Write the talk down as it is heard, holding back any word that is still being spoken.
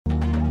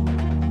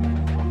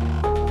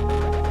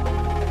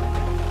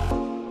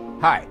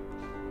Hi,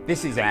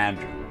 this is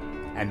Andrew,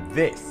 and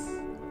this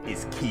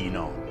is Keen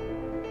On,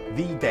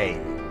 the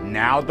daily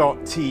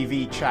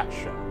now.tv chat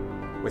show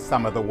with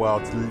some of the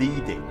world's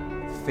leading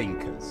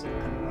thinkers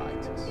and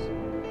writers.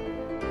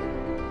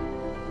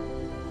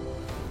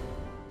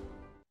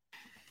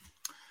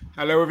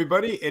 Hello,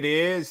 everybody. It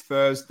is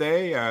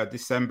Thursday,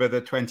 December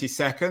the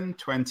 22nd,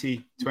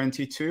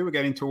 2022. We're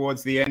getting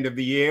towards the end of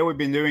the year. We've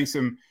been doing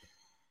some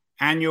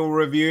annual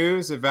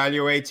reviews,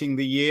 evaluating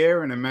the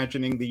year and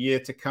imagining the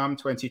year to come,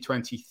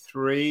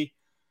 2023.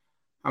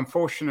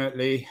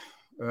 Unfortunately,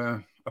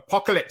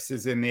 apocalypse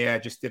is in the air.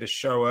 Just did a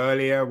show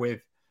earlier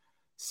with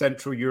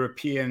Central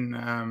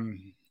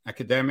European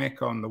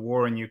academic on the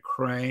war in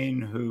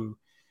Ukraine, who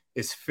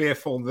is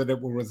fearful that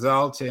it will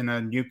result in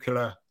a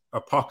nuclear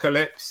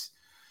apocalypse.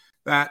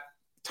 That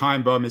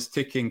time bomb is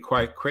ticking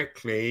quite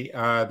quickly.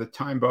 The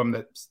time bomb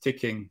that's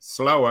ticking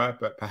slower,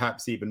 but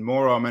perhaps even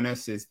more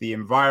ominous, is the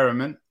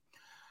environment.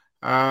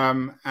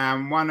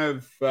 And one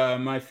of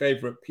my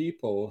favorite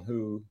people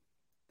who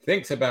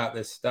thinks about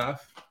this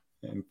stuff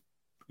in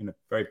a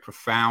very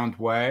profound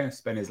way,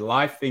 spent his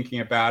life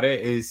thinking about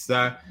it, is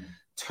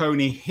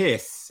Tony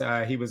Hiss.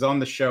 He was on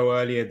the show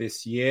earlier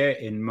this year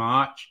in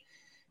March.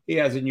 He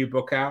has a new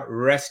book out,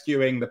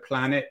 Rescuing the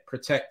Planet,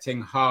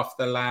 Protecting Half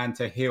the Land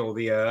to Heal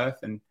the Earth.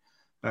 And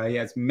he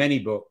has many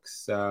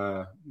books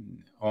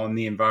on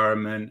the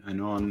environment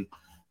and on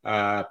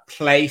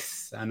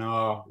place and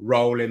our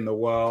role in the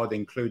world,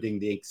 including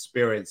The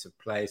Experience of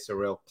Place, a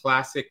real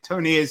classic.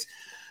 Tony is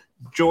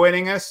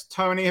joining us.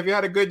 Tony, have you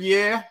had a good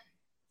year?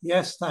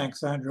 Yes,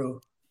 thanks, Andrew.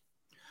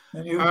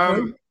 And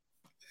you?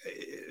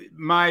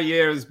 My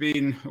year has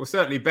been, well,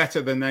 certainly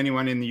better than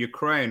anyone in the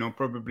Ukraine or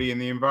probably in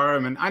the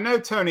environment. I know,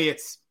 Tony,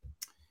 it's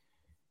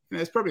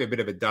probably a bit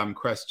of a dumb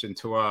question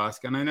to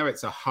ask, and I know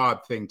it's a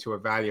hard thing to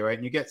evaluate,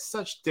 and you get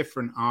such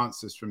different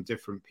answers from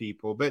different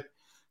people, but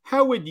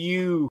how would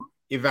you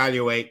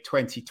evaluate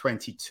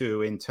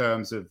 2022 in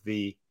terms of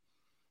the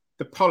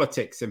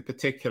politics in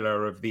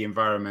particular of the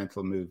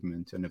environmental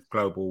movement and of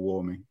global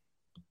warming?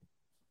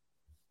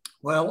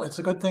 Well, it's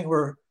a good thing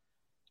we're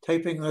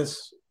taping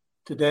this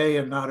today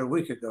and not a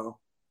week ago,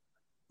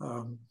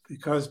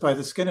 because by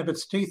the skin of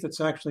its teeth, it's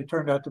actually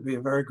turned out to be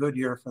a very good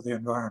year for the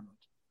environment.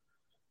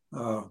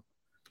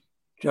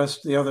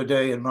 Just the other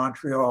day in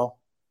Montreal,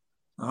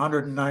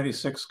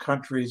 196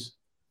 countries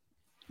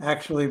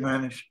actually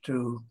managed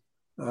to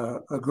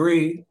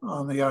agree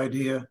on the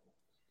idea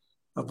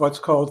of what's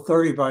called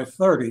 30 by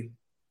 30,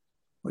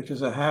 which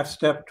is a half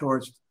step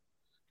towards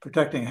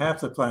protecting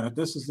half the planet.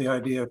 This is the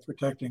idea of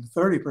protecting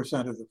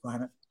 30% of the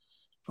planet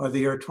by the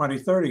year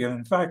 2030. And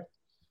in fact,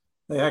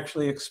 they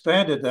actually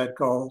expanded that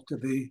goal to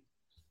be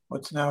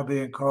what's now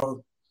being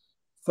called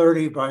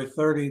 30 by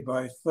 30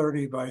 by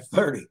 30 by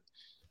 30,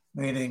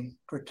 meaning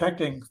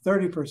protecting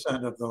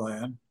 30% of the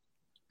land,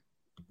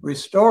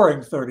 restoring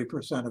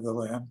 30% of the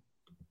land,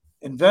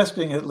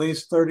 investing at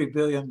least $30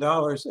 billion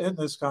in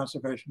this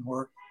conservation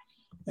work,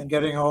 and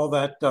getting all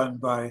that done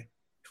by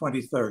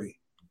 2030.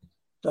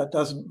 That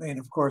doesn't mean,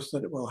 of course,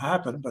 that it will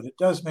happen, but it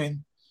does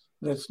mean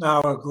that it's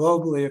now a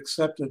globally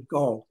accepted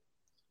goal,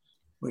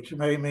 which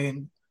may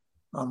mean,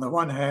 on the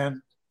one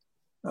hand,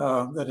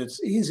 that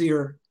it's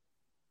easier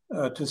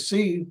to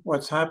see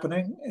what's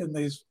happening in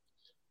this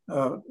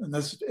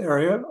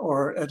area,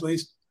 or at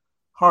least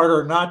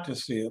harder not to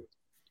see it,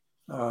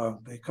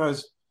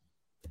 because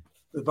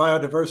the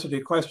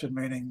biodiversity question,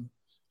 meaning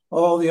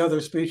all the other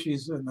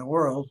species in the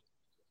world,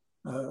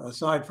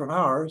 aside from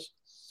ours,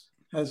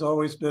 has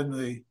always been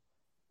the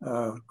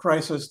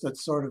crisis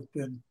that's sort of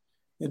been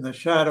in the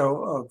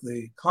shadow of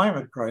the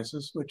climate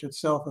crisis, which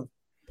itself, of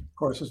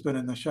course, has been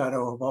in the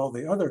shadow of all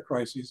the other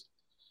crises,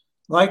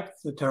 like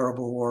the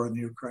terrible war in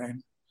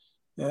Ukraine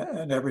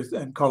and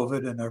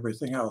COVID and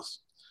everything else.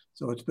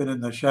 So it's been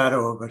in the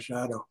shadow of a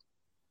shadow.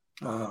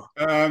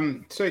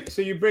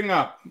 So you bring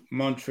up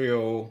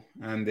Montreal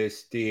and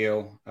this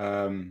deal,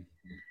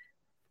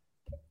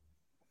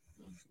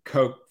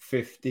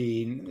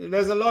 COP15.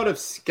 There's a lot of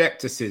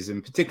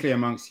skepticism, particularly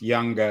amongst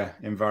younger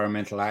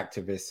environmental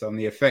activists, on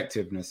the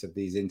effectiveness of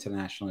these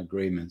international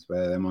agreements,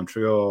 whether they're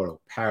Montreal or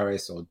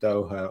Paris or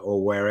Doha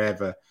or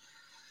wherever.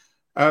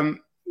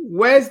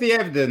 Where's the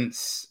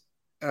evidence,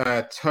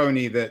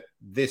 Tony, that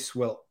this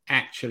will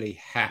actually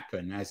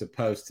happen, as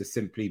opposed to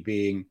simply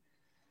being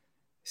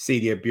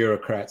senior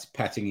bureaucrats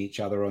patting each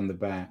other on the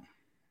back?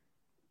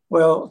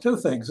 Well, two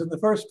things. In the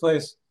first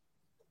place,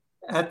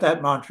 at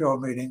that Montreal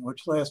meeting,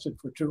 which lasted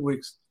for 2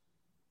 weeks,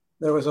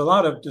 there was a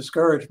lot of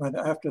discouragement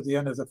after the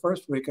end of the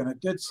first week, and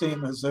it did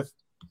seem as if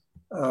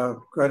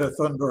Greta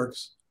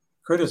Thunberg's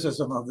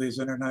criticism of these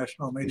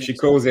international meetings— she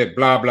calls it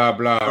blah, blah,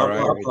 blah,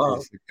 right? Blah, blah,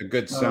 which is a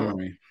good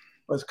summary.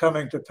 Was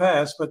coming to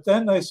pass. But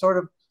then they sort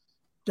of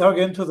dug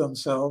into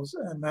themselves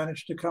and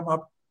managed to come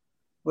up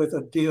with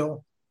a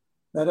deal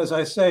that, as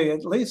I say,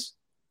 at least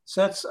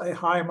sets a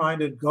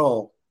high-minded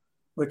goal,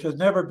 which has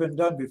never been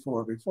done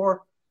before.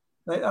 Before,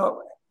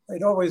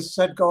 they'd always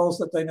set goals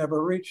that they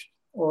never reached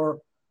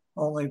or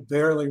only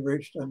barely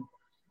reached. And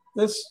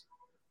this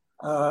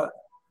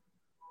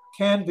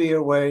can be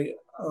a way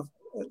of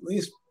at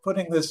least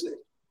putting this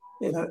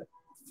in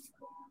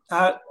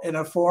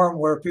a form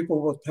where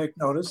people will take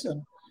notice,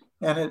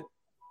 and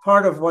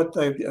part of what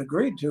they've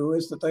agreed to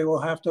is that they will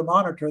have to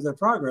monitor their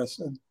progress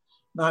and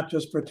not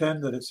just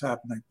pretend that it's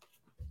happening.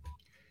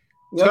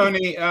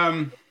 Tony,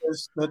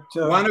 that,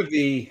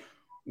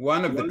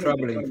 one of the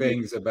troubling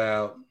things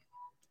about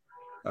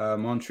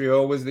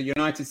Montreal was the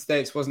United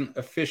States wasn't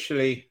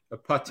officially a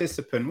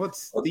participant.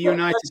 What's the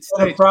United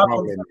States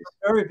problem from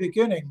the very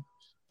beginning,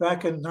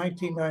 back in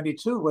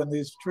 1992, when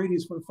these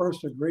treaties were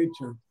first agreed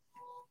to,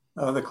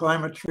 the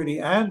Climate Treaty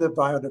and the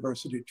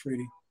Biodiversity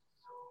Treaty.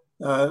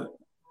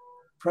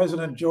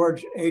 President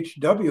George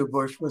H.W.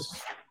 Bush was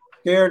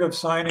scared of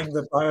signing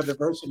the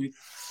Biodiversity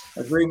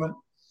Agreement,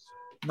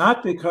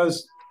 not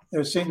because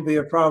there seemed to be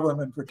a problem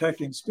in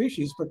protecting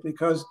species, but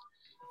because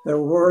there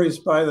were worries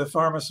by the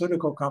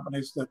pharmaceutical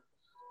companies that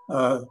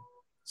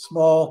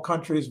small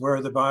countries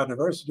where the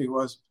biodiversity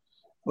was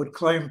would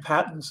claim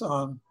patents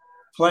on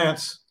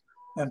plants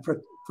and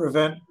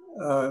prevent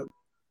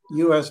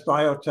U.S.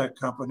 biotech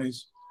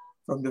companies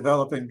from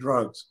developing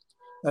drugs.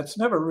 That's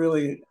never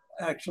really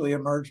actually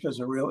emerged as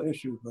a real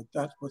issue, but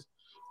that was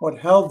what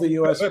held the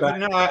U.S. back. But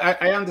no,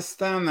 I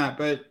understand that,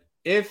 but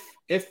if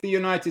the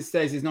United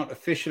States is not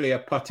officially a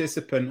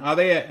participant, are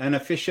they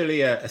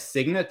officially a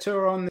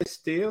signature on this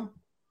deal?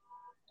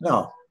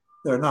 No,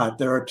 they're not.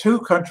 There are two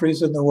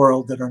countries in the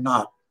world that are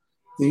not: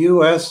 the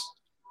U.S.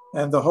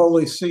 and the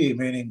Holy See,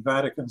 meaning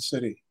Vatican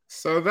City.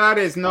 So that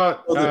is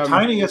not the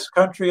tiniest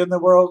country in the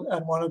world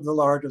and one of the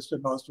largest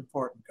and most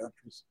important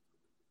countries.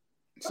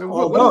 So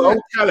what does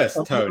that tell us,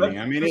 Tony?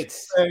 I mean,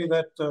 it's say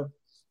that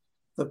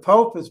the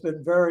Pope has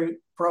been very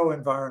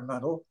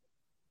pro-environmental,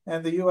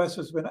 and the U.S.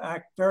 has been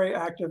very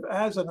active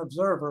as an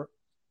observer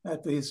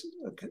at this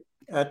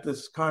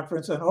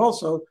conference, and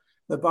also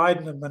the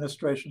Biden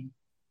administration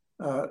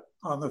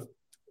on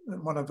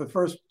one of the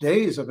first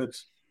days of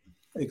its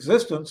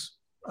existence,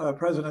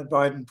 President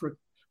Biden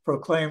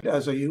proclaimed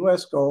as a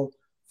U.S. goal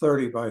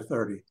 30 by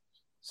 30.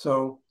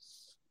 So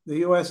the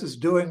U.S. is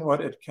doing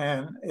what it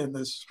can in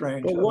this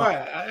strange. But why?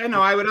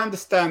 I would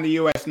understand the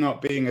U.S.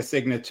 not being a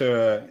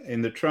signature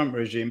in the Trump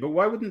regime, but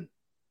why wouldn't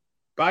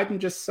Biden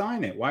just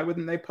sign it? Why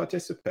wouldn't they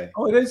participate?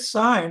 Oh, it is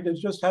signed. It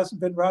just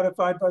hasn't been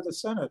ratified by the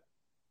Senate.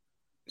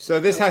 So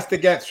this has to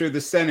get through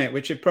the Senate,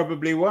 which it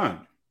probably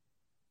won't.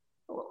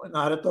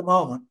 Not at the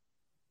moment.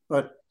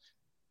 But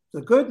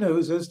the good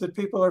news is that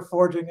people are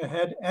forging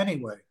ahead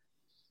anyway.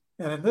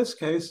 And in this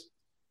case,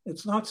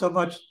 it's not so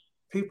much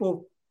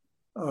people's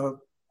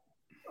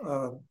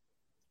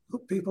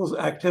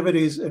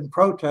activities in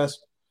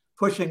protest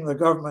pushing the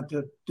government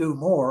to do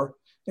more.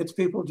 It's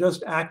people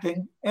just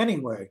acting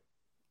anyway.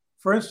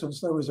 For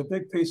instance, there was a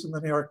big piece in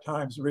the New York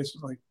Times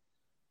recently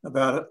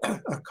about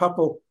a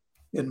couple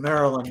in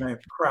Maryland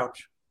named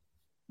Crouch,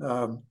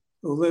 who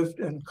lived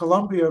in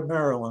Columbia,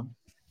 Maryland,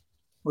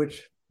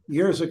 which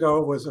years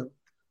ago was a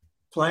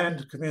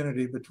planned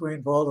community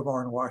between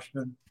Baltimore and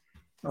Washington,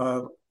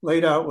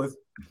 laid out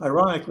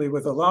ironically,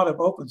 with a lot of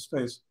open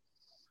space.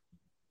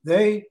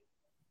 They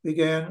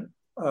began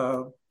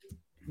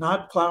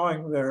not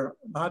mowing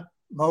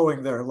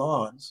their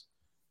lawns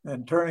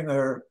and turning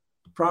their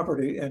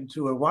property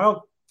into a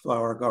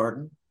wildflower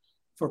garden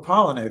for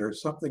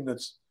pollinators,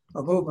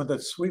 a movement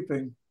that's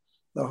sweeping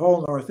the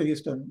whole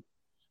Northeast and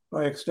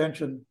by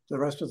extension, the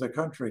rest of the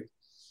country.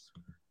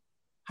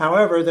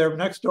 However, their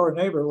next door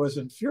neighbor was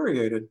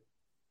infuriated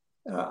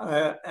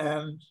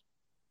and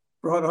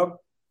brought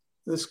up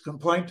this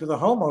complaint to the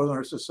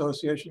Homeowners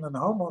Association, and the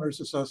Homeowners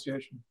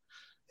Association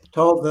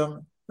told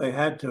them they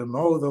had to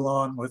mow the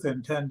lawn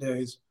within 10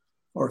 days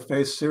or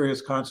face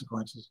serious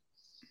consequences.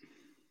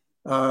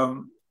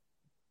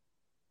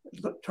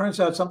 It turns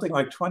out something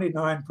like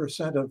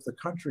 29% of the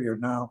country are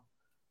now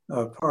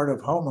part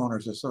of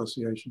homeowners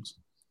associations.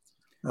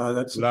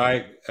 That's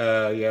like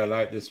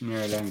this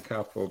Maryland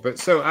couple. But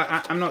so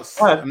I'm not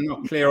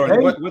clear on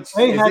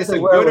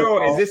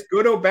is this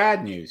good or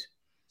bad news?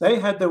 They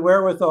had the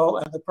wherewithal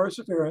and the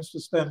perseverance to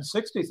spend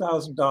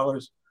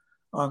 $60,000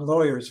 on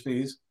lawyers'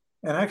 fees,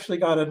 and actually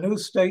got a new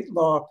state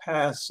law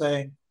passed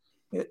saying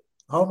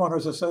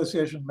homeowners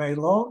association may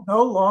no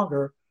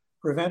longer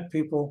prevent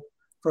people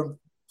from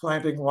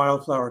planting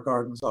wildflower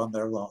gardens on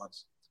their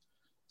lawns.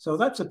 So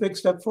that's a big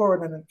step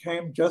forward, and it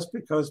came just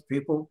because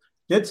people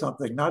did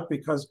something, not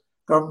because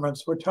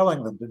governments were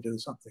telling them to do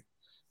something.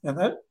 And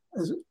that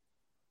is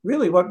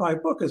really what my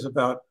book is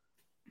about.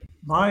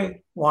 My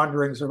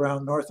wanderings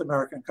around North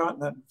American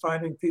continent and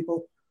finding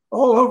people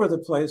all over the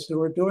place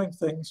who are doing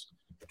things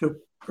to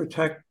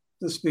protect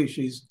the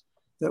species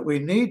that we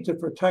need to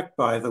protect,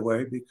 by the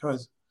way,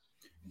 because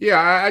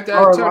there's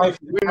no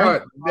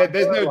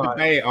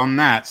debate on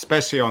that,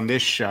 especially on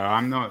this show.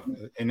 I'm not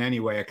in any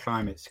way a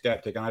climate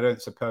skeptic, and I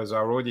don't suppose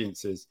our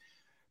audience is.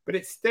 But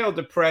it's still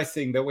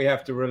depressing that we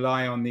have to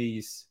rely on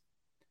these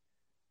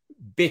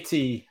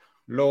bitty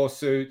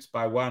lawsuits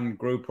by one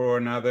group or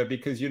another,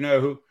 because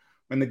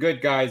when the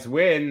good guys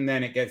win,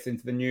 then it gets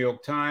into the New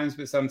York Times,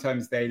 but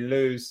sometimes they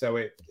lose, so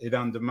it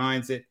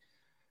undermines it.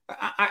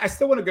 I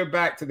still want to go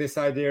back to this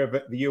idea of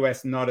the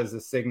US not as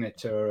a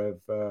signature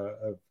of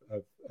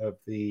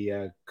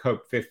the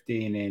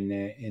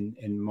COP15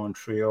 in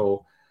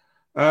Montreal.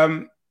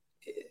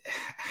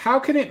 How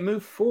can it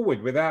move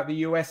forward without the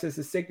US as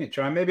a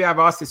signature? And maybe I've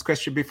asked this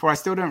question before. I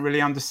still don't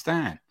really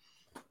understand.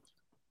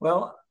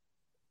 Well,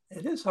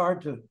 it is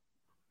hard to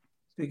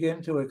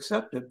begin to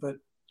accept it, but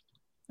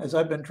as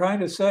I've been trying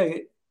to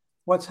say,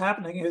 what's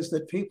happening is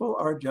that people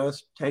are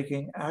just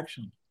taking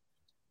action,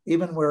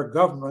 even where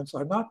governments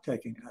are not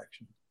taking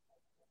action.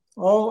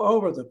 All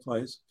over the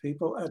place,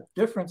 people at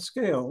different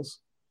scales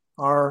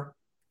are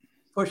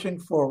pushing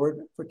forward,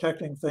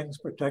 protecting things,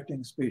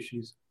 protecting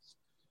species.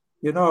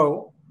 You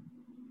know,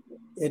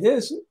 it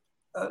is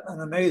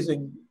an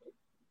amazing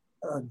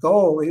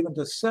goal even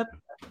to set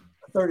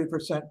a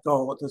 30%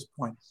 goal at this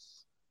point.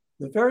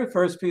 The very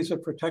first piece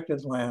of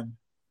protected land,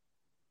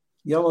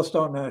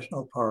 Yellowstone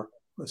National Park,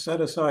 was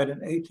set aside in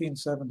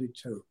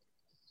 1872,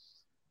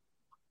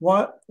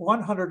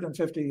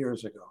 150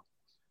 years ago.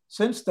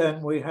 Since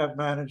then, we have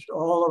managed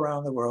all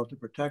around the world to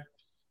protect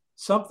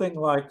something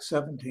like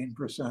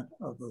 17%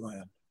 of the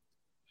land.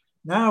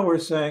 Now we're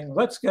saying,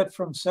 let's get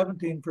from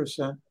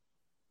 17%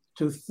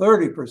 to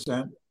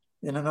 30%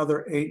 in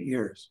another 8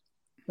 years.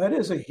 That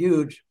is a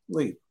huge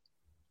leap.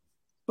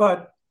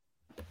 But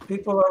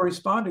people are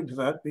responding to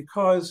that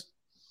because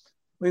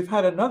we've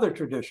had another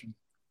tradition.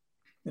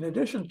 In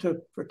addition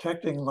to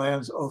protecting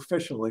lands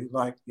officially,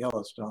 like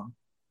Yellowstone,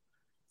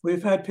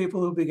 we've had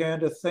people who began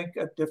to think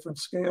at different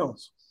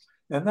scales.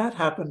 And that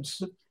happened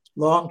a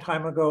long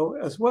time ago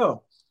as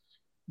well.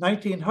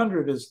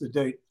 1900 is the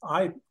date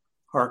I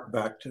hark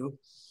back to.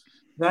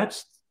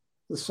 That's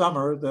the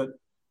summer that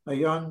a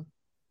young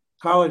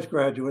college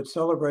graduate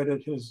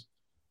celebrated his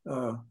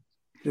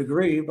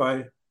degree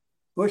by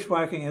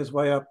bushwhacking his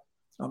way up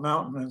a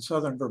mountain in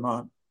southern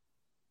Vermont,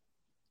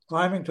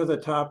 climbing to the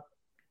top,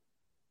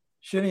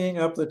 shinnying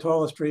up the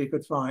tallest tree he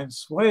could find,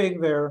 swaying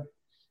there.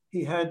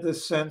 He had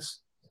this sense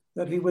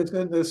that he was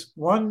in this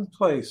one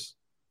place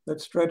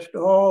that stretched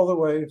all the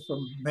way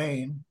from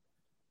Maine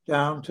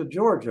down to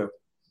Georgia.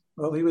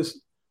 Well, he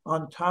was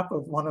on top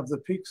of one of the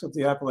peaks of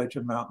the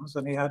Appalachian Mountains,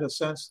 and he had a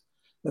sense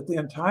that the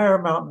entire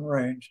mountain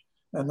range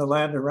and the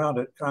land around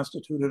it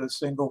constituted a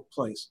single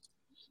place.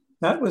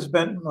 That was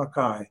Benton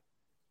Mackay.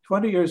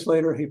 20 years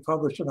later, he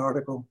published an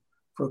article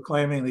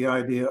proclaiming the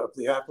idea of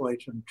the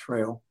Appalachian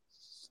Trail.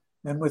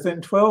 And within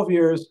 12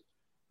 years,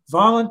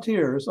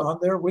 volunteers on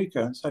their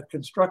weekends had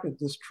constructed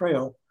this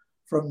trail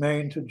from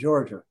Maine to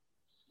Georgia.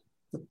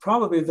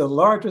 Probably the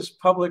largest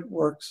public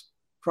works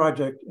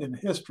project in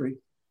history,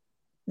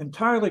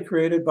 entirely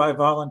created by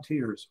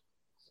volunteers.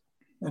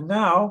 And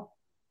now,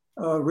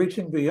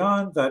 reaching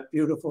beyond that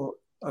beautiful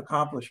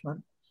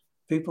accomplishment,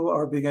 people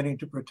are beginning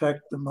to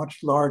protect the much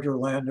larger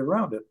land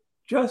around it,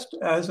 just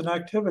as an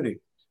activity,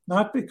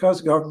 not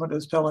because government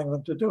is telling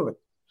them to do it.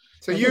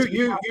 So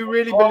you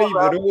really believe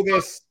that all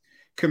this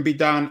can be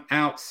done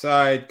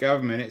outside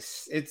government?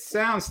 It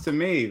sounds to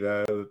me,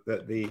 though,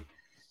 that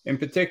in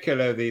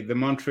particular the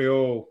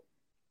Montreal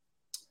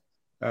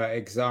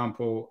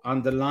example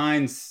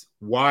underlines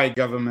why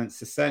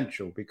government's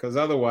essential, because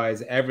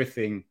otherwise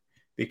everything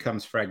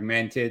becomes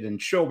fragmented.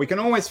 And sure, we can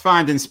always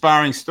find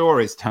inspiring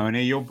stories,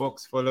 Tony. Your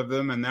book's full of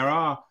them, and there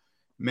are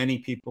many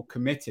people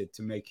committed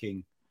to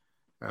making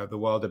the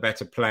world a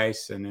better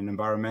place in an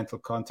environmental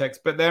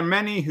context. But there are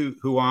many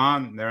who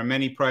aren't. There are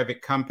many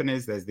private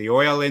companies. There's the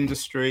oil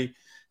industry.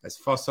 There's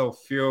fossil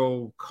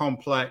fuel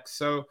complex.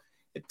 So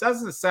it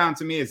doesn't sound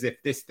to me as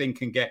if this thing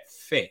can get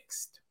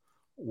fixed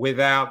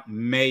without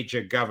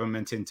major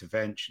government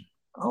intervention.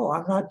 Oh,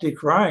 I'm not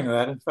decrying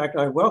that. In fact,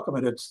 I welcome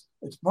it. It's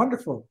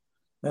wonderful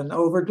and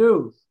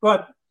overdue.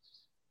 But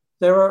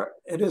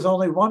it is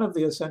only one of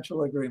the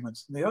essential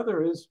agreements. And the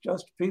other is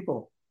just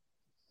people.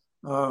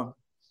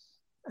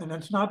 And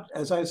it's not,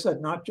 as I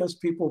said, not just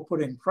people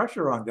putting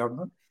pressure on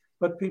government,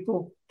 but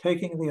people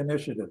taking the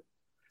initiative.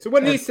 So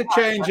what needs to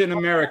change in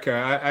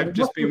America? I've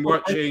just been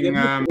watching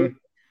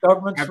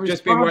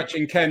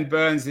Ken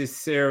Burns'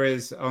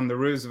 series on the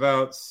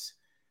Roosevelts.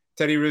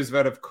 Teddy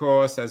Roosevelt, of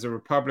course, as a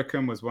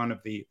Republican, was one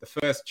of the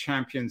first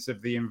champions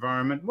of the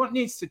environment. What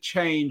needs to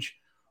change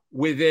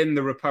within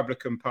the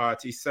Republican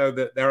Party so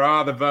that there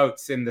are the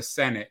votes in the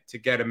Senate to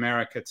get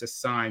America to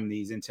sign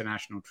these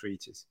international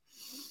treaties?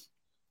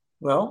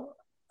 Well,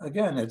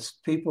 again, it's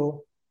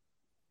people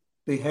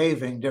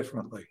behaving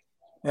differently.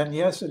 And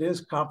yes, it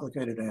is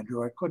complicated,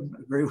 Andrew. I couldn't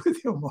agree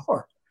with you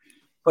more.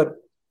 But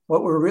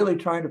what we're really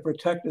trying to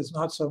protect is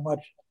not so much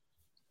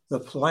the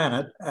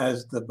planet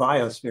as the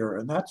biosphere.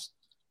 And that's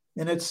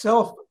in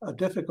itself a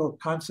difficult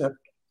concept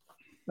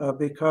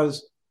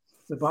because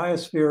the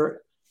biosphere,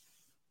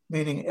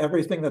 meaning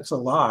everything that's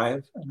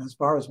alive, and as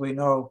far as we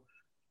know,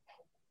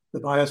 the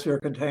biosphere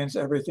contains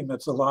everything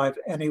that's alive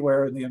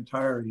anywhere in the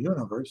entire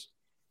universe.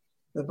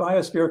 The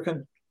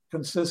biosphere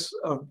consists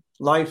of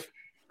life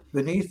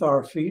beneath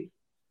our feet,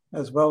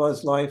 as well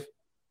as life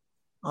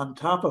on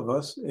top of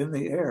us in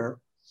the air,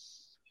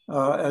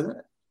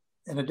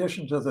 in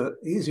addition to the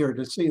easier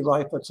to see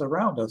life that's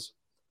around us.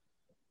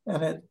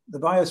 And the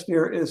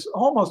biosphere is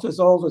almost as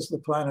old as the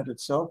planet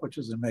itself, which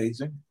is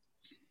amazing.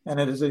 And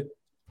it is a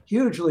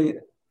hugely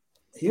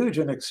huge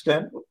in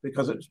extent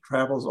because it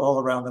travels all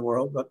around the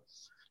world, but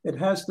it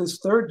has this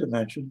third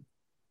dimension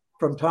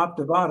from top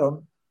to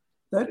bottom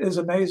that is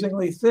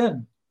amazingly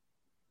thin.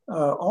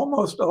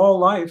 Almost all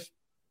life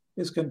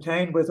is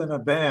contained within a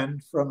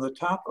band from the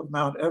top of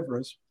Mount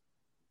Everest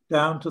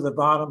down to the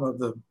bottom of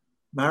the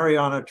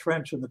Mariana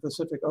Trench in the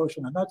Pacific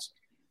Ocean. And that's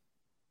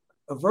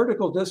a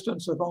vertical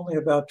distance of only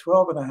about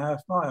 12 and a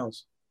half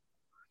miles,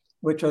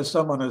 which, as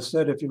someone has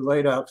said, if you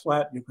laid out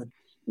flat, you could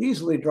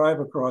easily drive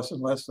across in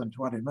less than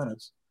 20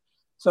 minutes.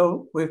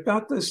 So we've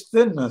got this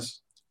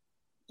thinness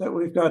that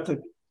we've got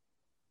to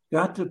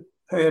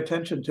pay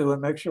attention to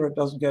and make sure it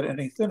doesn't get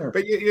any thinner.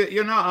 But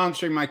you're not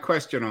answering my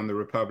question on the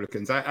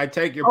Republicans. I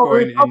take your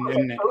point.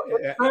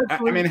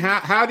 I mean,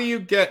 how do you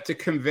get to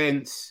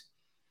convince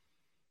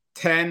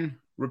 10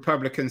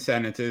 Republican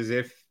senators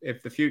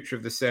if the future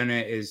of the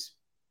Senate is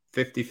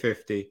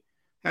 50-50?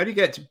 How do you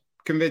get to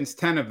convince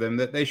 10 of them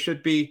that they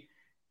should be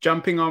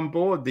jumping on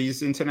board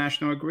these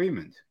international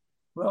agreements?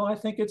 Well, I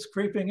think it's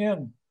creeping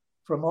in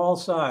from all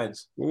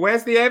sides. Well,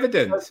 where's the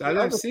evidence? I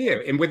don't see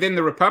it. Within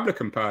the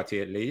Republican Party,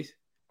 at least.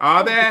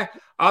 Are there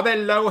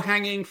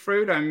low-hanging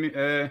fruit?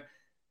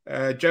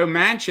 Joe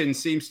Manchin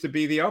seems to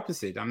be the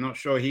opposite. I'm not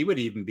sure he would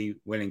even be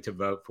willing to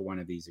vote for one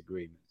of these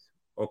agreements.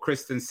 Or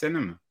Kristen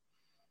Sinema.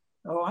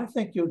 Oh, I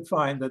think you'd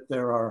find that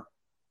there are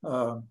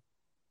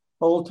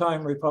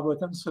old-time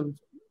Republicans who've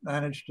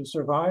managed to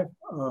survive.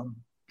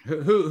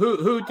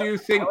 Who do you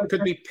think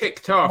could be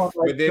picked off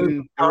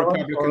within the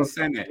Republican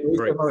Senate,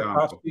 for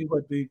example?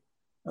 Would be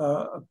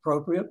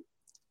appropriate.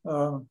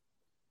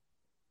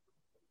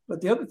 But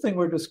the other thing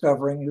we're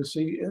discovering, you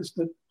see, is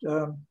that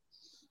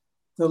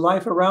the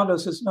life around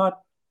us is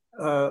not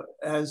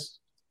as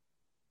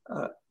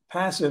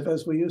passive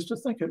as we used to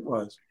think it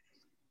was.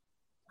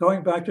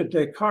 Going back to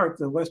Descartes,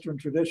 the Western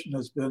tradition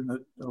has been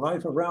that the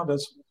life around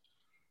us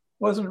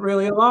wasn't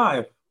really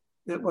alive.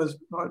 It was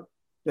what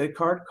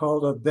Descartes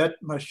called a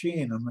bête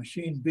machine, a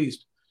machine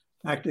beast,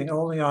 acting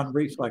only on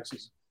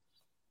reflexes.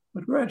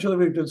 But gradually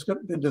we've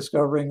been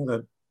discovering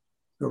that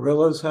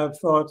gorillas have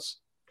thoughts,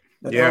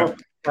 that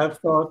elephants have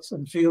thoughts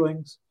and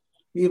feelings,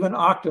 even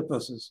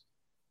octopuses.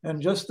 And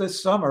just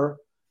this summer,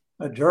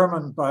 a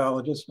German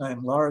biologist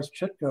named Lars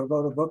Chitka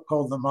wrote a book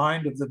called The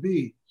Mind of the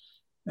Bee.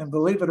 And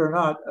believe it or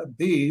not, a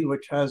bee,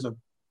 which has a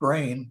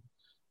brain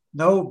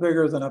no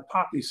bigger than a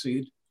poppy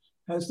seed,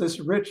 has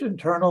this rich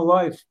internal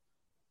life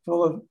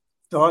full of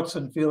thoughts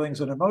and feelings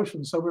and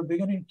emotions. So we're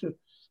beginning to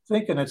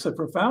think, and it's a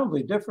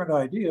profoundly different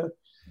idea,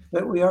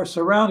 that we are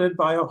surrounded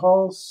by a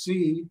whole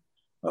sea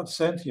of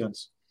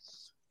sentience.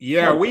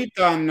 Yeah, we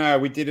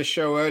did a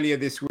show earlier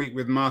this week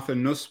with Martha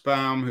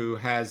Nussbaum, who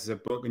has a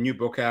new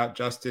book out,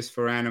 Justice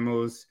for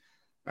Animals,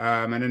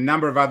 and a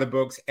number of other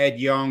books. Ed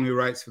Yong, who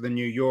writes for the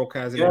New Yorker,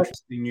 has an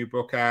interesting new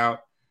book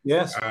out.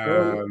 Yes.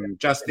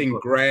 Justin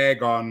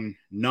Gregg on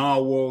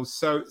narwhals.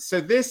 So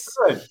this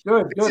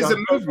good. is a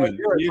movement.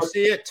 You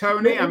see it,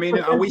 Tony? I mean,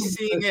 are we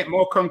seeing it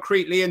more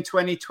concretely in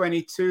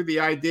 2022? The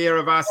idea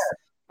of us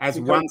as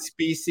one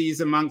species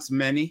amongst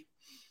many?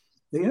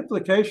 The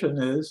implication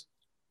is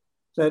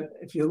that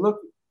if you look,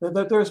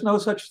 that there's no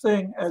such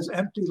thing as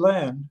empty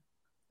land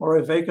or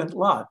a vacant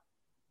lot.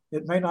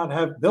 It may not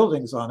have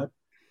buildings on it,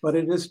 but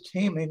it is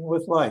teeming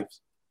with life.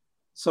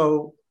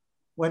 So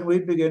when we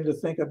begin to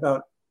think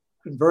about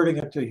converting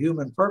it to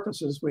human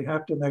purposes, we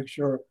have to make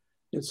sure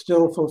it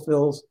still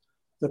fulfills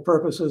the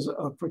purposes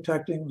of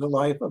protecting the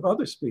life of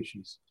other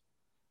species.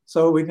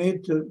 So we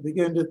need to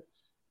begin to,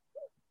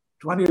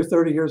 20 or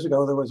 30 years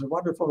ago, there was a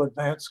wonderful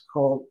advance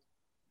called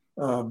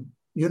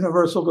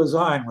universal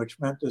design, which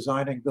meant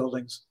designing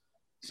buildings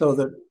so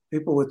that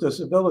people with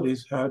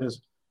disabilities had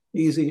as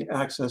easy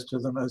access to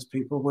them as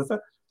people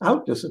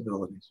without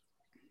disabilities.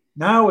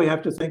 Now we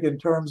have to think in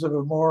terms of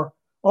a more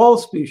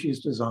all-species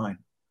design.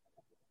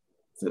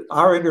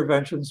 Our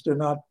interventions do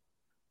not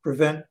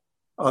prevent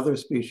other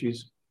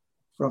species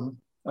from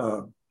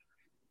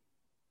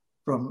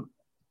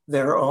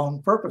their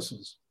own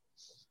purposes.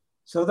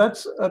 So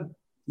that's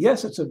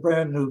yes, it's a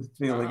brand new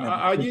feeling.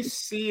 Are you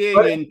seeing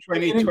in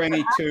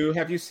 2022,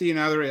 have you seen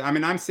other, I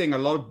mean, I'm seeing a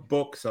lot of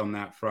books on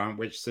that front,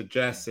 which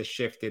suggests a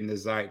shift in the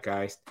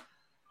zeitgeist.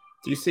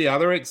 Do you see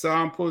other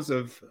examples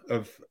of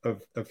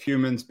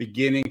humans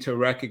beginning to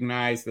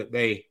recognize that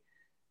they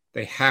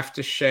have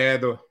to share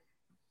the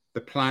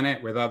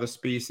planet with other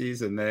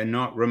species and they're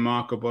not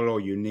remarkable or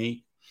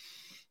unique?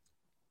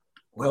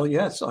 Well,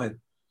 yes,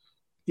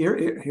 here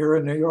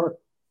in New York,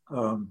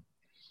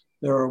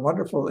 there are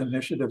wonderful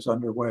initiatives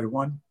underway.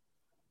 One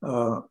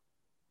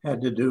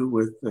had to do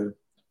with the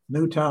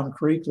Newtown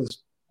Creek, this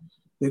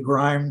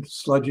begrimed,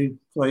 sludgy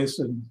place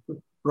in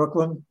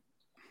Brooklyn,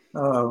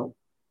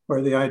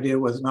 where the idea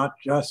was not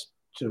just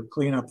to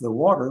clean up the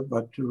water,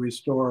 but to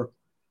restore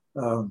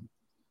the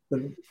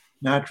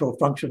natural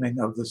functioning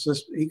of the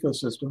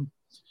ecosystem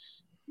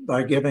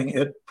by giving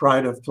it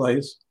pride of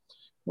place.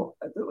 Well,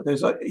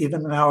 there's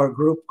even now a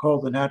group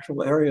called the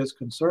Natural Areas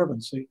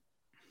Conservancy,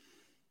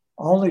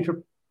 only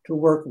to to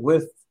work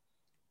with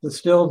the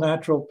still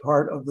natural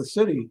part of the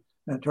city.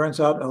 And it turns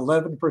out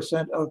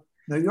 11% of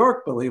New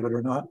York, believe it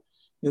or not,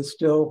 is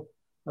still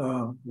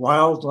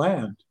wild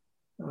land.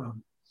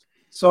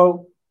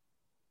 So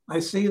I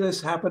see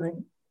this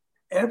happening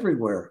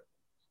everywhere.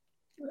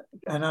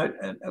 And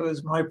it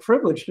was my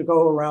privilege to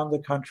go around the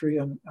country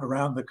and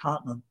around the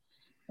continent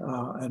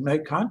and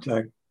make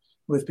contact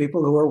with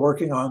people who are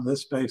working on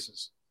this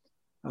basis.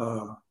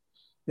 And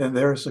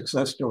their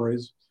success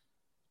stories,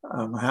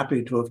 I'm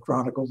happy to have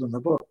chronicled in the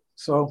book.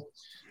 So,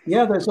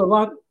 yeah, there's a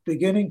lot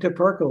beginning to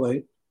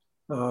percolate,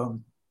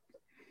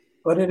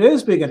 but it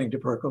is beginning to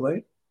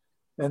percolate.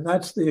 And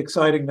that's the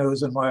exciting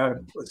news and why I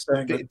was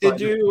saying that.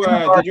 Did you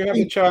have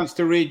a chance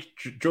to read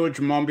George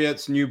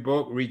Monbiot's new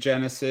book,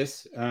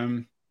 Regenesis,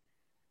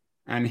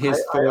 and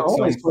his thoughts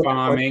on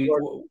farming?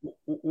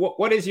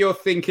 What is your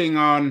thinking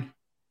on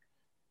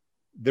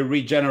the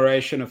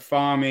regeneration of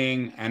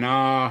farming and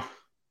our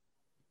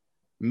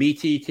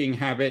meat-eating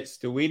habits?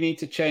 Do we need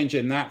to change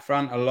in that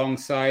front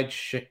alongside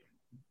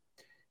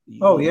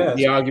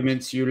the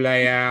arguments you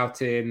lay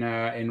out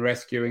in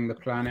rescuing the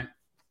planet?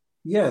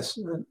 Yes,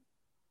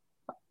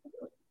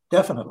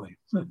 definitely.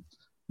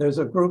 There's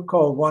a group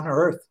called One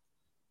Earth,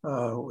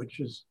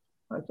 which is,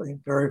 I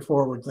think, very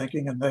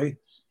forward-thinking, and they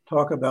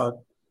talk about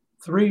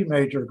three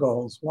major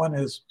goals. One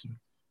is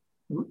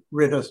to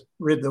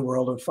rid the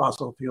world of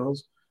fossil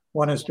fuels.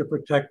 One is to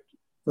protect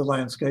the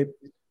landscape.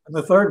 And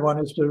the third one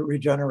is to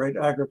regenerate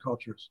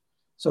agriculture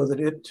so that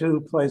it too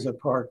plays a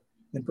part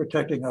in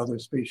protecting other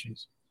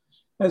species.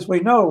 As we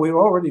know, we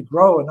already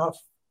grow enough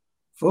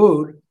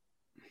food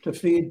to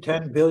feed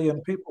 10 billion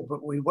people,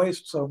 but we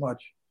waste so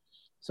much.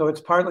 So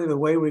it's partly the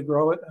way we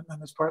grow it, and then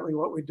it's partly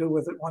what we do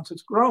with it once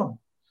it's grown.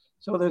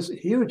 So there's a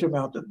huge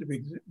amount that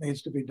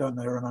needs to be done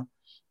there. And I'm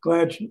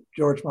glad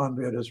George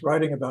Monbiot is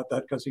writing about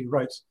that because he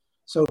writes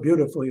so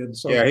beautifully and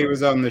so. Yeah, he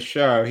was on the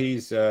show.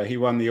 He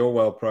won the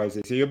Orwell Prize.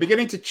 So you're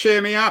beginning to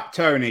cheer me up,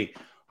 Tony.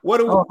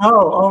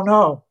 Oh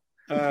no.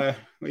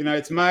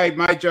 It's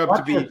my job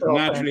to be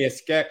naturally a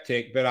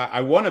skeptic, but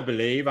I want to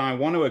believe, I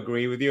want to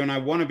agree with you, and I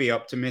want to be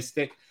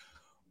optimistic.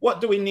 What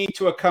do we need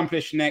to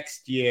accomplish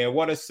next year?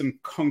 What are some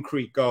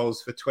concrete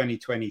goals for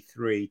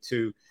 2023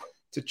 to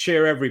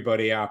cheer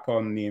everybody up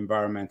on the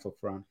environmental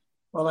front?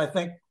 Well, I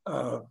think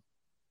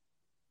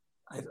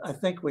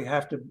we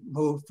have to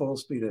move full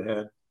speed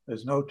ahead.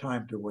 There's no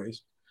time to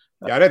waste.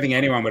 Yeah, I don't think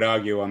anyone would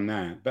argue on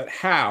that. But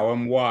how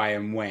and why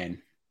and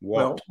when?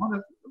 What?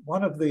 Well,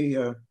 one of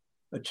the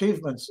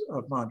achievements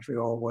of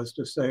Montreal was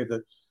to say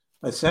that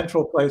a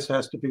central place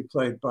has to be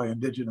played by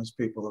Indigenous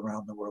people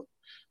around the world,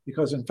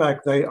 because in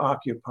fact they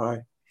occupy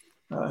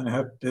and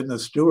have been the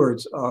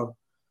stewards of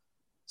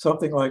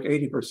something like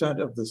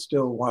 80% of the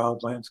still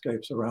wild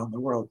landscapes around the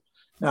world.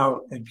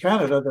 Now, in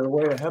Canada, they're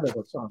way ahead of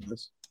us on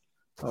this.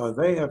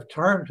 They have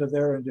turned to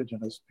their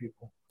Indigenous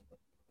people.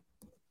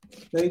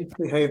 They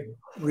behaved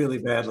really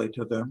badly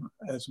to them,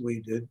 as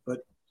we did, but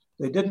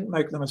they didn't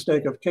make the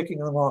mistake of kicking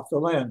them off the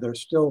land. They're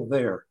still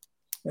there.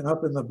 And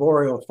up in the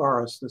boreal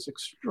forest, this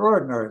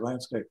extraordinary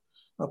landscape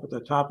up at the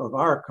top of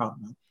our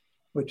continent,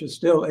 which is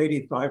still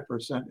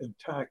 85%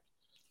 intact,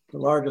 the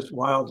largest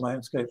wild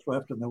landscape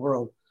left in the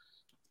world.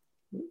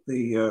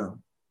 The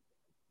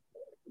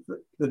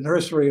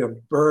nursery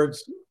of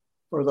birds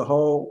for the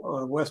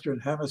whole Western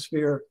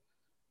Hemisphere,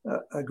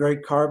 a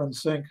great carbon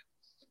sink.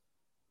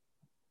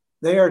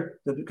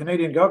 The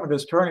Canadian government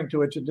is turning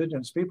to its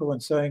Indigenous people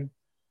and saying,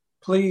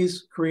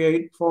 please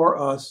create for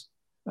us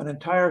an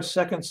entire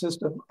second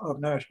system of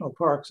national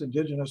parks,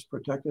 Indigenous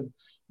protected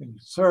and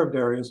conserved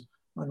areas,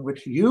 on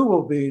which you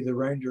will be the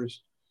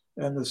rangers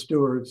and the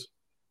stewards.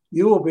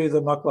 You will be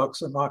the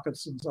mucklucks and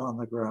moccasins on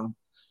the ground.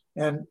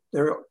 And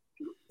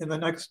in the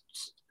next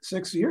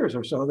 6 years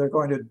or so, they're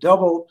going to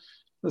double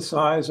the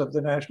size of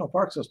the national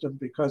park system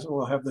because it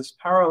will have this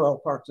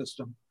parallel park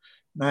system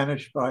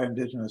managed by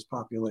Indigenous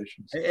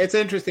populations. It's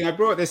interesting. I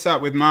brought this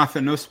up with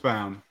Martha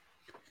Nussbaum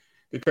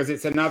because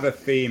it's another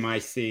theme I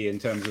see in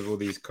terms of all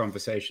these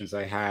conversations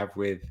I have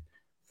with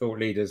thought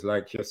leaders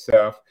like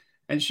yourself.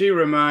 And she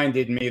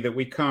reminded me that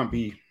we can't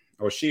be,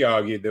 or she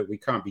argued that we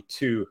can't be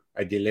too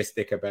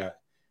idealistic about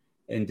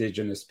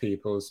Indigenous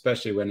people,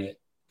 especially when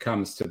it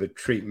comes to the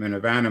treatment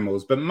of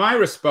animals. But my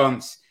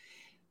response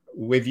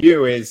with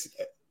you is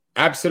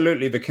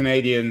absolutely the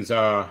Canadians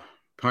are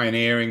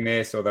pioneering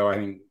this, although I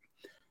think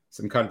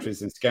some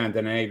countries in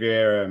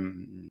Scandinavia,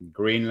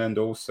 Greenland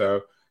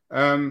also.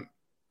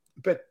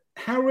 But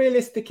how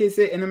realistic is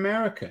it in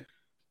America?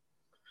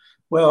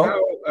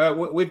 Well,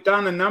 we've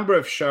done a number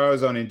of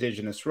shows on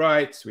Indigenous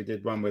rights. We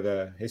did one with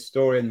a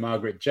historian,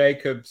 Margaret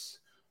Jacobs,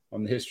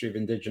 on the history of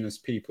Indigenous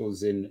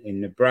peoples in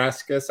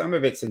Nebraska. Some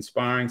of it's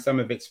inspiring, some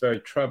of it's very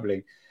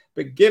troubling.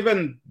 But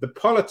given the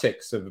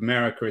politics of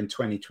America in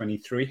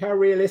 2023, how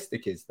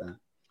realistic is that?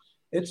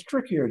 It's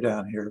trickier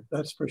down here,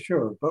 that's for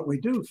sure. But we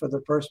do, for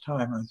the first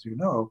time, as you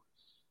know,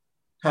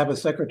 have a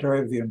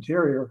Secretary of the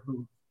Interior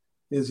who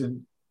is a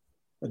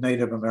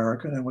Native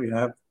American, and we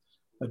have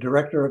a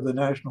director of the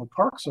National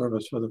Park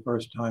Service for the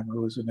first time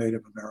who is a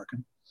Native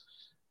American.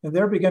 And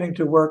they're beginning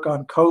to work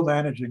on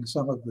co-managing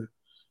some of the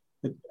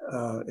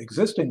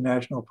existing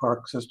national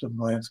park system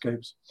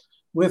landscapes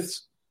with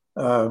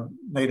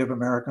Native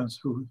Americans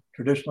who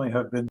traditionally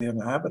have been the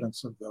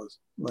inhabitants of those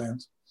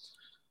lands.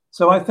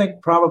 So I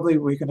think probably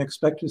we can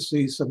expect to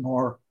see some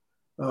more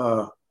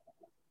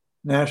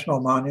national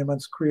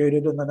monuments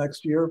created in the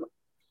next year.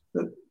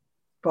 The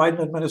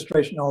Biden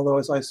administration, although,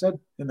 as I said,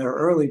 in their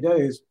early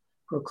days,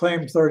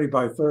 proclaimed 30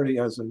 by 30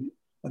 as an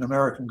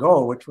American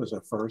goal, which was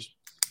a first,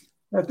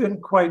 have been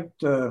quite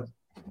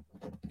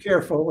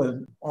careful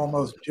and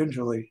almost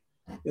gingerly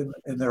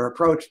in their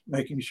approach,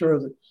 making sure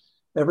that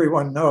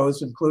everyone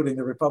knows, including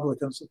the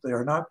Republicans, that they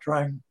are not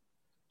trying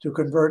to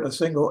convert a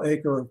single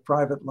acre of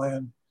private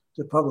land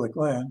to public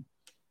land.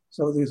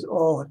 So these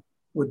all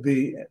would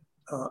be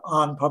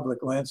on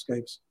public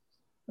landscapes,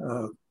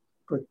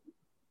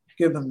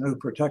 give them new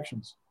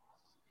protections.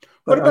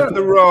 What about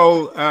the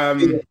role,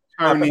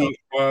 Tony,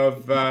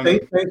 of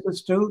state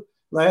basis too?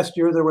 Last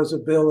year there was a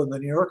bill in the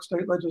New York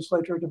State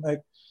Legislature to make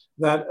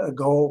that a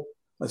goal,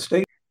 a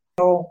state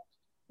goal,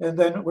 and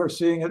then we're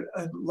seeing it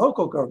in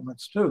local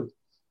governments too.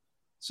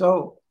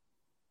 So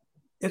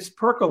it's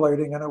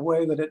percolating in a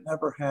way that it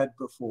never had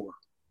before.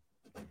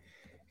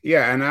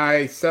 Yeah, and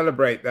I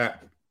celebrate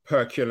that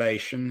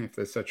percolation, if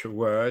there's such a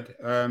word.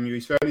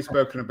 You've certainly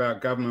spoken about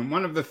government.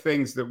 One of the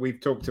things that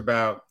we've talked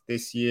about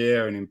this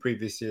year and in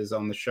previous years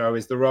on the show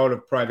is the role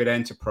of private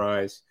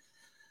enterprise,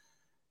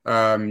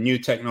 new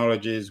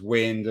technologies,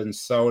 wind and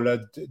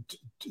solar.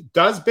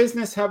 Does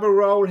business have a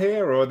role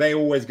here, or are they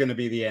always going to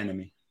be the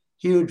enemy?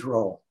 Huge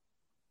role.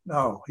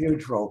 No,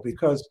 huge role,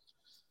 because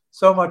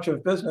so much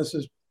of business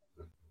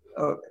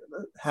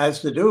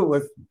has to do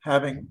with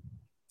having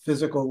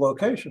physical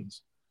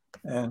locations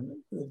and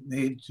the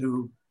need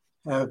to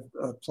have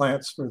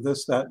plants for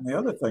this, that, and the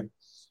other thing.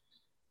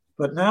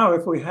 But now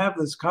if we have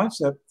this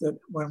concept that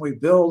when we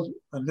build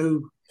a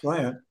new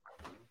plant,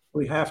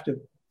 we have to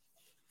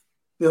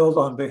build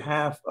on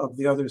behalf of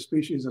the other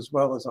species as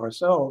well as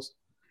ourselves,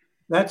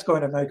 that's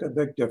going to make a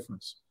big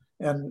difference.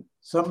 And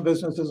some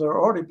businesses are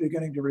already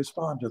beginning to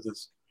respond to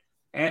this.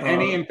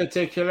 Any in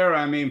particular?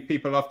 I mean,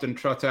 people often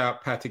trot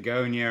out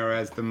Patagonia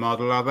as the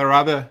model. Are there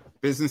other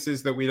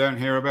businesses that we don't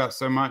hear about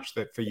so much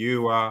that for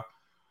you are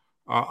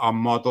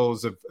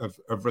models of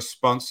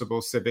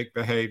responsible civic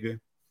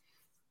behavior?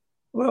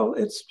 Well,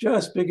 it's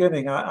just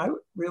beginning. I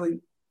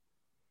really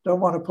don't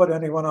want to put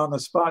anyone on the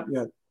spot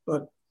yet,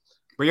 but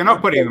you're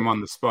not putting them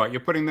on the spot. You're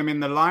putting them in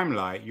the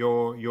limelight.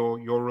 You're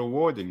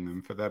rewarding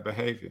them for their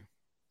behavior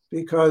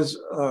because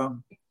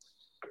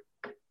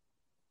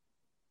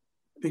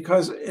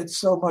it's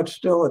so much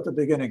still at the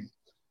beginning.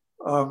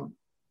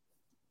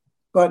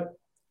 But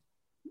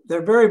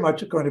they're very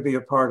much going to be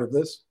a part of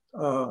this,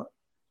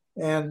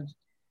 and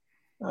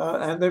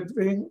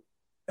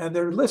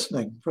they're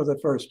listening for the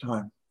first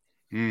time.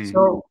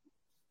 So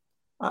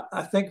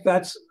I think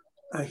that's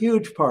a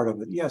huge part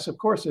of it. Yes, of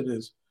course it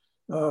is.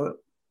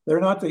 They're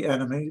not the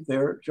enemy.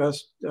 They're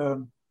just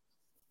in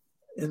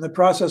the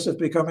process of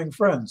becoming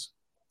friends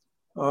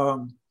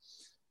and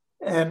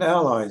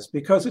allies,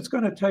 because it's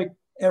going to take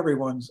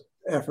everyone's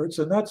efforts.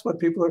 And that's what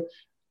people are.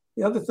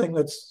 The other thing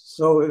that's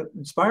so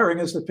inspiring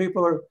is that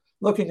people are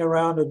looking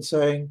around and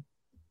saying,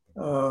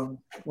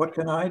 what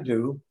can I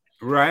do?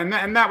 Right.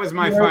 And that was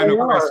my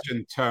final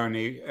question,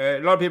 Tony. A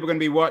lot of people are going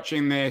to be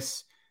watching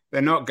this.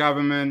 They're not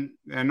government.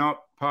 They're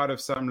not part of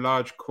some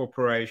large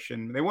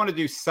corporation. They want to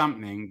do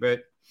something,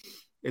 but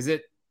is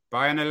it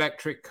buy an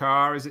electric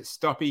car? Is it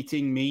stop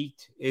eating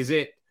meat? Is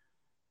it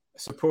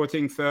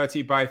supporting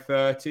 30 by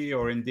 30,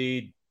 or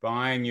indeed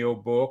buying your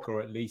book,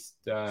 or at least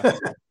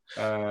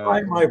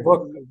buying my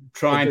book,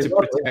 trying to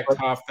protect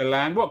half the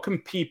land? What can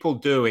people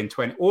do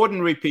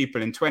ordinary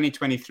people in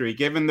 2023,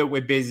 given that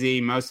we're busy,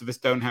 most of us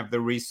don't have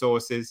the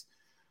resources?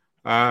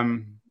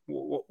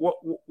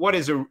 What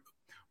is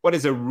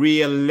a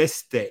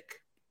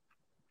realistic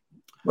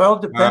Well,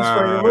 it depends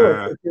where you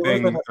live. If you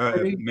live in a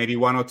city, maybe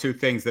one or two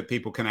things that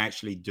people can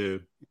actually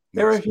do.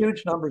 There are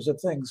huge numbers of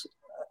things.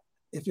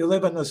 If you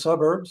live in the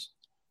suburbs,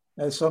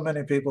 as so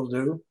many people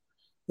do,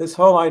 this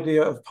whole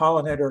idea of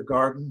pollinator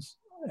gardens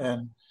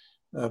and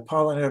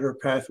pollinator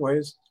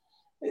pathways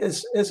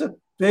is a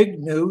big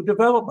new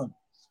development.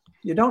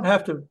 You don't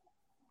have to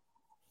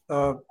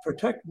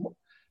protect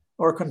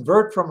or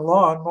convert from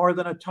lawn more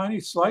than a tiny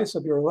slice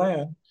of your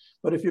land.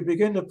 But if you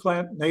begin to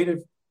plant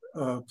native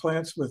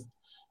plants with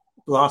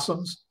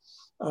blossoms,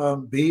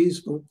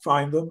 bees will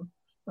find them,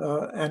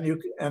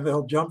 and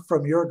they'll jump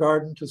from your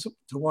garden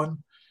to one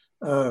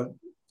a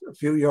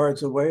few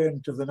yards away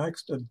and to the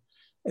next, and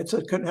it's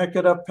a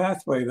connected up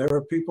pathway. There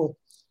are people.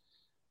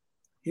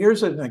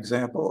 Here's an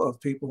example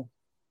of people.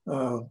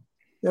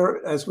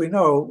 There, as we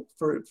know,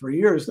 for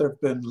years there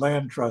have been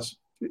land trust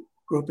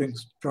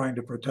groupings trying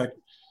to protect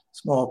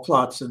small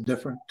plots in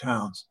different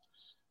towns.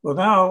 Well,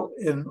 now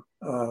in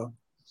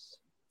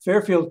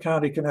Fairfield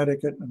County,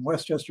 Connecticut, and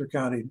Westchester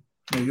County,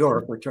 New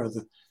York, which are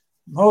the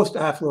most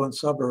affluent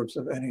suburbs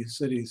of any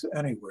cities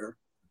anywhere,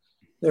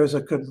 there's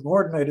a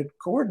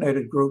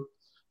coordinated group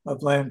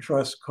of land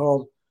trusts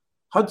called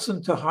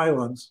Hudson to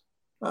Highlands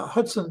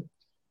Hudson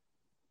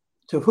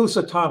to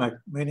Housatonic,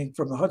 meaning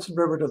from the Hudson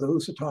River to the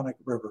Housatonic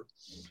River.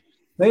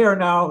 They are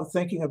now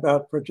thinking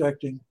about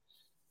projecting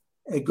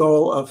a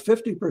goal of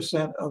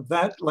 50% of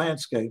that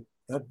landscape,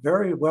 that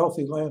very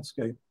wealthy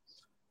landscape,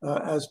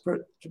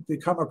 to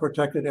become a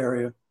protected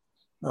area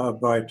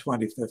by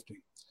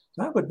 2050.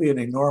 That would be an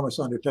enormous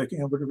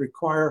undertaking. It would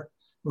require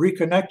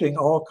reconnecting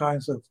all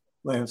kinds of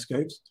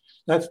landscapes.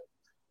 That's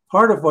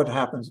part of what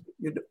happens.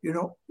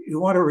 You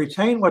want to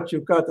retain what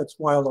you've got that's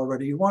wild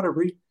already. You want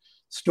to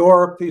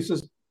restore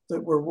pieces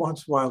that were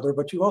once wilder,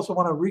 but you also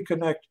want to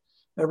reconnect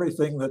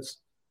everything that's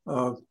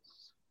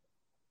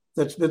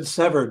been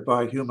severed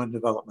by human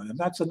development. And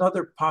that's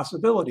another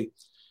possibility.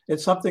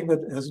 It's something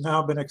that has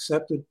now been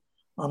accepted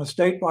on a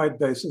statewide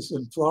basis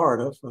in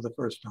Florida for the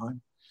first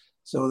time.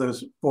 So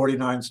there's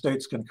 49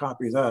 states can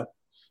copy that.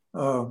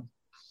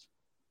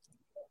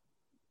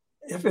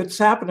 If it's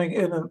happening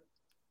in an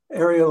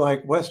area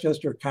like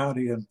Westchester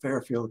County and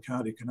Fairfield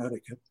County,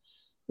 Connecticut,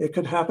 it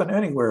could happen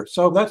anywhere.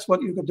 So that's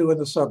what you could do in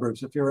the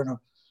suburbs. If you're in a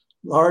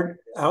large,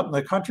 out in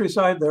the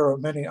countryside, there are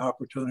many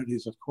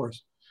opportunities, of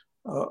course,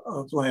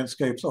 of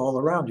landscapes all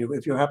around you.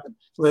 If you happen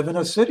to live in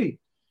a city,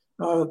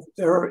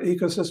 there are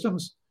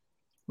ecosystems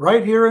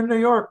right here in New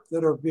York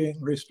that are being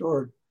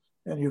restored,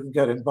 and you can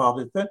get involved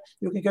in that.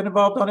 You can get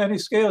involved on any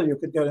scale. You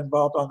could get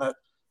involved on that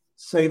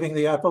saving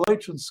the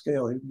Appalachian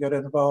scale. You can get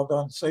involved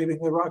on saving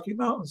the Rocky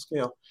Mountain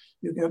scale.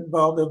 You can get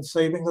involved in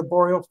saving the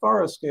boreal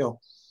forest scale,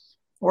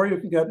 or you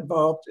can get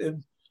involved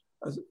in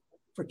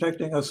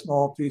protecting a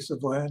small piece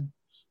of land,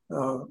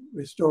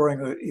 restoring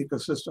the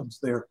ecosystems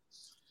there.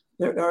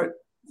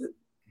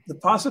 The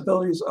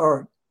possibilities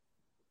are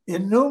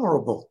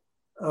innumerable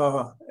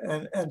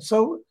and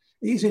so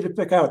easy to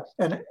pick out.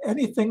 And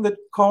anything that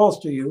calls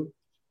to you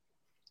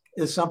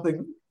is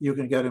something you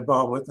can get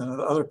involved with,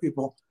 and other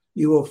people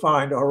you will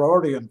find are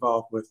already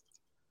involved with.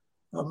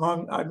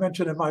 I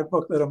mentioned in my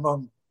book that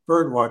among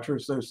bird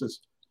watchers, there's this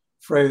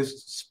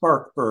phrase,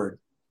 spark bird.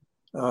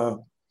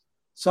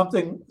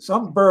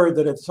 Some bird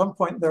that at some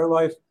point in their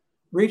life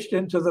reached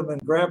into them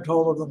and grabbed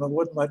hold of them and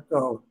wouldn't let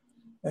go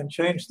and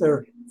changed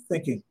their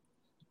thinking.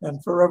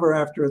 And forever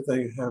after,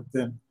 they have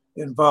been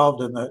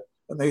involved in that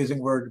amazing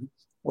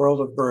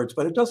world of birds.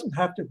 But it doesn't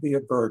have to be a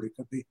bird. It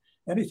could be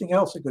anything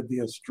else. It could be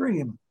a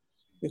stream.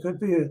 It could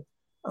be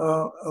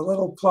a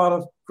little plot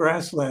of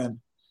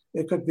grassland.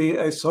 It could be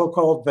a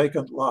so-called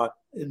vacant lot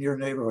in your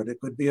neighborhood. It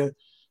could be a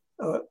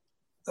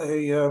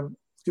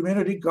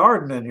community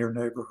garden in your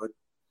neighborhood.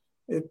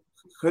 It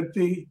could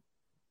be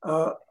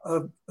a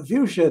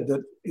view shed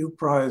that you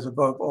prize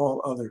above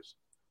all others.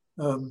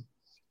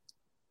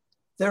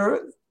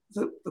 The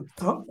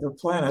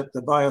planet,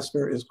 the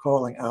biosphere, is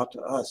calling out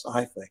to us,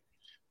 I think,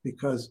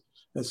 because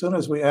as soon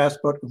as we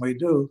ask what can we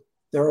do,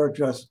 there are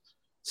just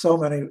so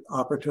many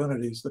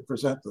opportunities that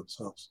present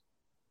themselves.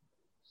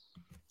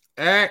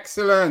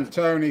 Excellent,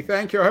 Tony.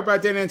 Thank you. I hope I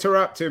didn't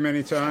interrupt too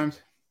many times.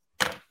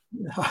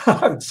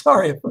 I'm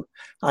sorry if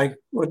I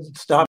wouldn't stop.